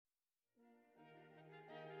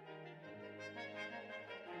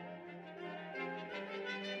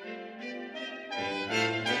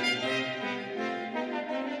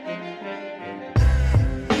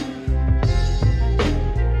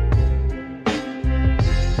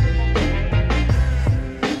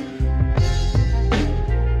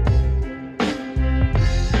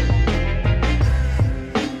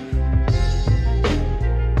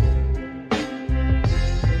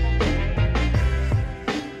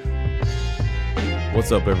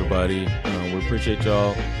What's up, everybody? We appreciate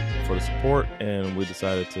y'all for the support, and we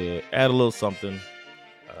decided to add a little something.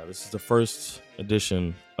 This is the first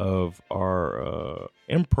edition of our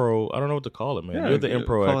impro. I don't know what to call it, man. Yeah, you're the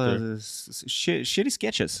impro actor. Shitty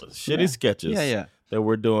sketches. Shitty sketches. Yeah. That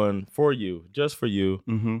we're doing for you, just for you.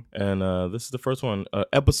 Mm-hmm. And this is the first one,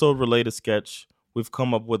 episode-related sketch. We've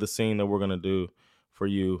come up with a scene that we're gonna do for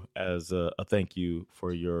you as a thank you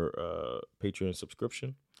for your Patreon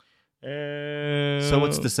subscription. And So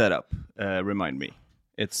what's the setup? Remind me.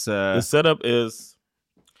 It's the setup is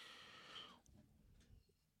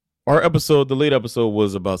our episode. The lead episode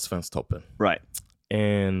was about Svensktoppen, right,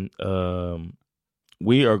 and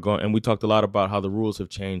we are going. And we talked a lot about how the rules have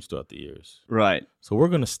changed throughout the years. right. So we're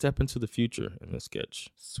going to step into the future in this sketch.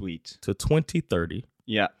 Sweet. To 2030.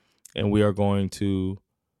 Yeah. And we are going to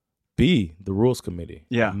be the rules committee.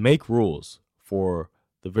 Yeah. Make rules for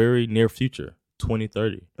the very near future,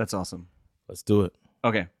 2030. That's awesome. Let's do it.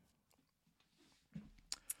 Okay.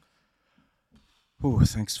 Ooh,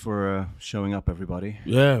 thanks for showing up, everybody.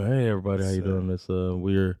 Yeah. Hey, everybody. How you doing?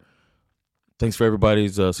 Thanks for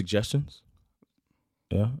everybody's suggestions.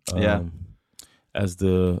 Yeah. Yeah. As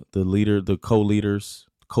the leader, the co-leaders,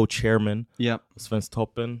 co-chairman. Yeah.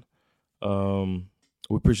 Svensktoppen.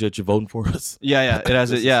 We appreciate you voting for us. Yeah. It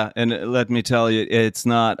has it. Yeah, and let me tell you, it's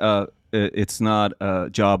not a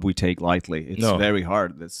job we take lightly. It's very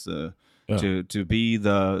hard. It's to be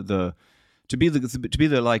to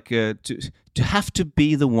have to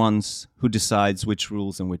be the ones who decides which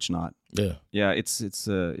rules and which not. Yeah. Yeah. It's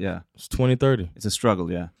 2030. It's a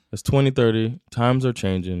struggle. Yeah. It's 2030. Times are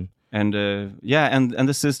changing. And and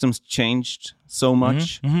the system's changed so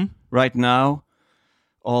much. Mm-hmm. Right now,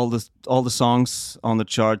 all the songs on the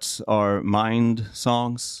charts are mind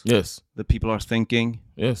songs. Yes. That people are thinking.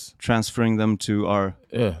 Yes. Transferring them to our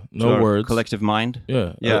words, collective mind.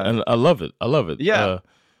 Yeah. Yeah. And I love it. Yeah.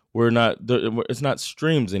 It's not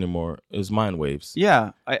streams anymore. It's mind waves.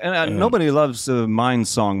 Yeah. Nobody loves a mind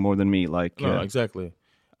song more than me. No, exactly.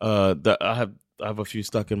 I have a few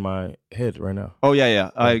stuck in my head right now. Oh yeah.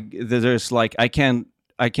 There's like I can't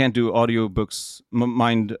do audiobooks,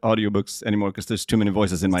 mind audiobooks anymore because there's too many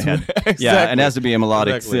voices in my head. Exactly. Yeah, and it has to be a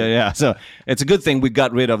melodic. Exactly. Yeah. So it's a good thing we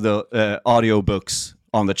got rid of the audiobooks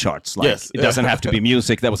on the charts. Like, yes. It doesn't have to be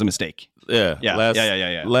music. That was a mistake. Yeah.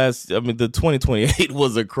 The 2028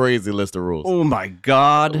 was a crazy list of rules. Oh my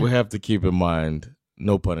God. We have to keep in mind,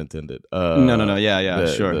 no pun intended. No. Yeah,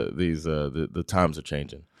 sure. The times are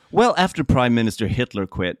changing. Well, after Prime Minister Hitler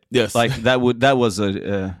quit, yes, like that was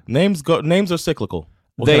a names are cyclical.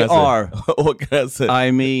 They are. What can I say?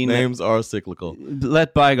 I mean, names are cyclical.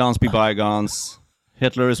 Let bygones be bygones.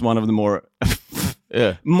 Hitler is one of the more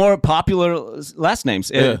more popular last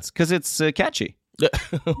names. It's because it's catchy. Yeah.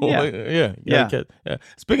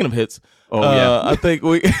 Speaking of hits, I think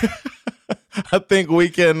we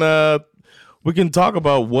can talk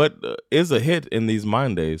about what is a hit in these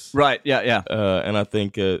mind days. Right. Yeah. And I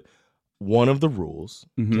think one of the rules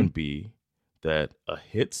can be that a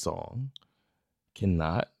hit song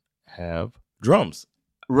cannot have drums.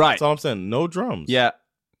 Right. That's all I'm saying. No drums. Yeah.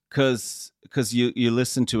 Because you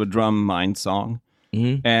listen to a drum mind song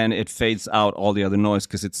and it fades out all the other noise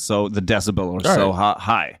because it's the decibel are so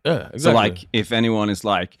high. Yeah, exactly. So like if anyone is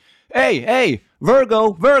like, hey,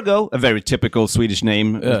 Virgo, a very typical Swedish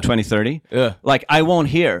name, 2030. Yeah. Like I won't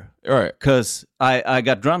hear. All right. Because I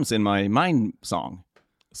got drums in my mind song.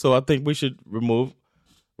 So I think we should remove,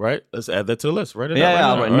 right? Let's add that to the list. Right?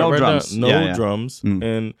 Right. No drums. No drums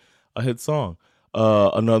in a hit song.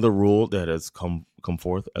 Another rule that has come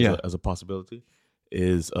forth as a possibility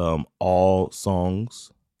is all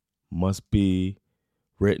songs must be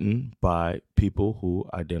written by people who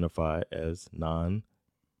identify as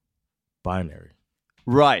non-binary.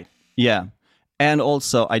 Right. Yeah. And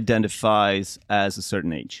also identifies as a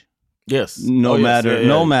certain age. Yes. No matter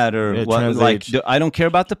what. Like, I don't care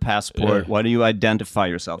about the passport. Yeah. What do you identify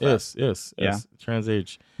yourself as? Yes. Yeah. Trans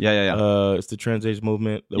age. Yeah. It's the trans age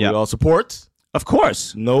movement that we all support. Of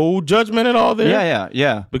course. No judgment at all there.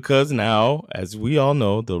 Yeah. Because now, as we all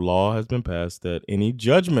know, the law has been passed that any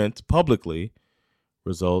judgment publicly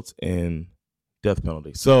results in death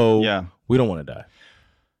penalty. So we don't want to die.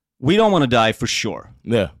 We don't want to die for sure.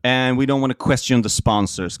 Yeah. And we don't want to question the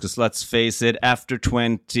sponsors because let's face it, after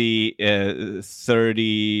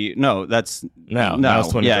 2030, no, that's now. No, it's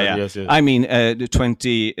 2030, yeah. Yes. I mean,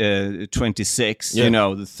 2026,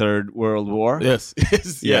 the Third World War. Yes.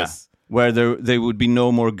 Yes. Where there would be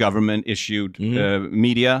no more government-issued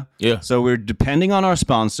media. Yeah. So we're depending on our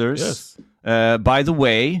sponsors. Yes. By the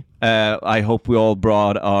way, I hope we all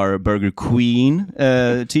brought our Burger Queen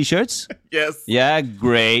T-shirts. Yes. Yeah,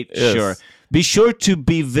 great. Yes. Sure. Be sure to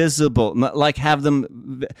be visible, like have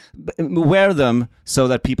them, wear them so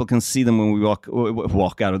that people can see them when we walk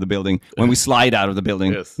out of the building, when we slide out of the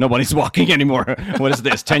building. Yes. Nobody's walking anymore. What is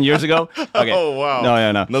this, 10 years ago? Okay. Oh, wow.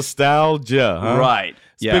 No. Nostalgia, huh? Right.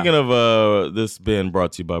 Speaking of this being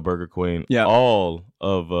brought to you by Burger Queen, all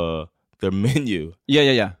of their menu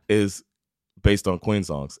is based on Queen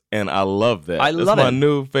songs, and I love that. That's my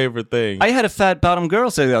new favorite thing. I had a fat bottom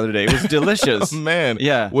girl say the other day. It was delicious. Man,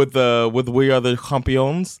 yeah. With We Are the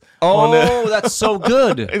Champions. Oh, that's so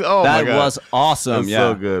good. Oh, that was awesome. That's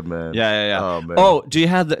so good, man. Yeah. Oh, man. Oh, do you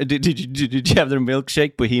have did you have their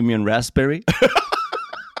milkshake, Bohemian Raspberry?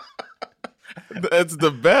 That's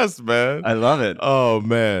the best, man. I love it. Oh,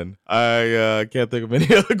 man. I can't think of any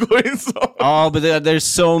other Queen songs. Oh, but there's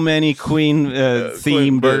so many Queen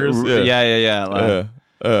themed burgers. Yeah.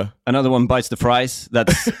 Another one, bites the fries.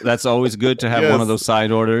 That's always good to have one of those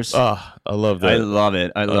side orders. Oh, I love that. I love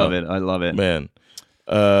it. I love it. Man.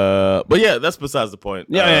 But yeah, that's besides the point.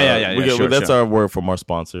 Yeah. That's our word from our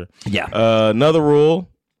sponsor. Yeah. Another rule,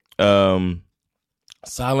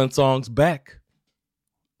 silent songs back.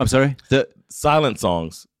 I'm sorry? The silent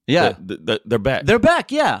songs. Yeah. They're back. They're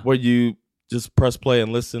back, yeah. Where you just press play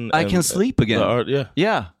and listen. I can sleep again.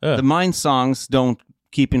 Yeah. The Mind songs don't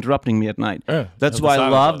keep interrupting me at night. That's why I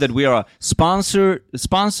love that we are a sponsored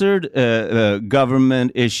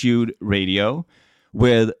government-issued radio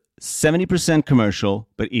with 70% commercial,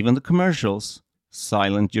 but even the commercials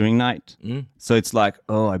silent during night. So it's like,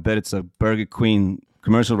 oh, I bet it's a Burger Queen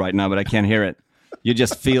commercial right now, but I can't hear it. You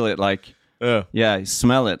just feel it like... Yeah, you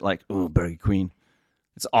smell it like, oh, Burger Queen.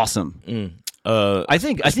 It's awesome. I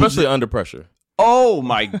think especially under pressure. Oh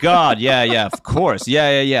my God! Yeah, of course.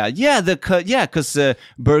 Yeah. Because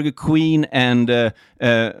Burger Queen and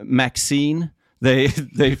Maxine, they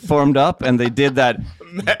formed up and they did that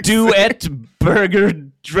duet burger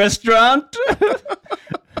restaurant.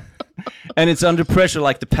 And it's under pressure,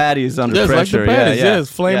 like the patty is under pressure. Like the patties, it's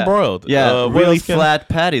flame broiled. Yeah, really flat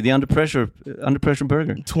patty, the under pressure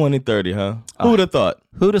burger. 2030, huh? Who'd have thought?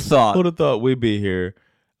 Who'd have thought we'd be here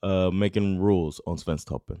making rules on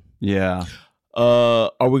Svensktoppen? Yeah.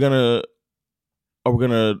 Are we gonna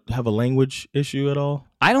have a language issue at all?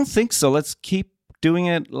 I don't think so. Let's keep doing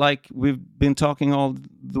it like we've been talking all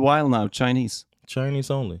the while now. Chinese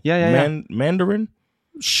only. Yeah. Mandarin.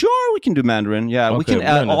 Sure, we can do Mandarin. Yeah, okay, we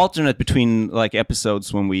can alternate between like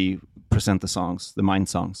episodes when we present the songs, the Mind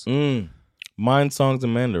songs. Mind songs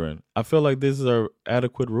and Mandarin. I feel like these are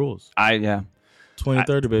adequate rules.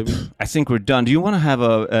 2030, baby. I think we're done. Do you want to have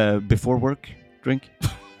a before work drink?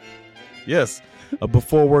 Yes, a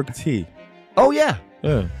before work tea. Oh yeah.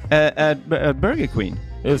 Yeah. At Burger Queen.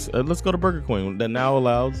 Yes. Let's go to Burger Queen that now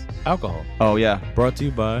allows alcohol. Oh yeah. Brought to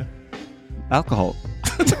you by alcohol.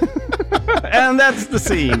 And that's the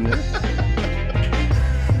scene.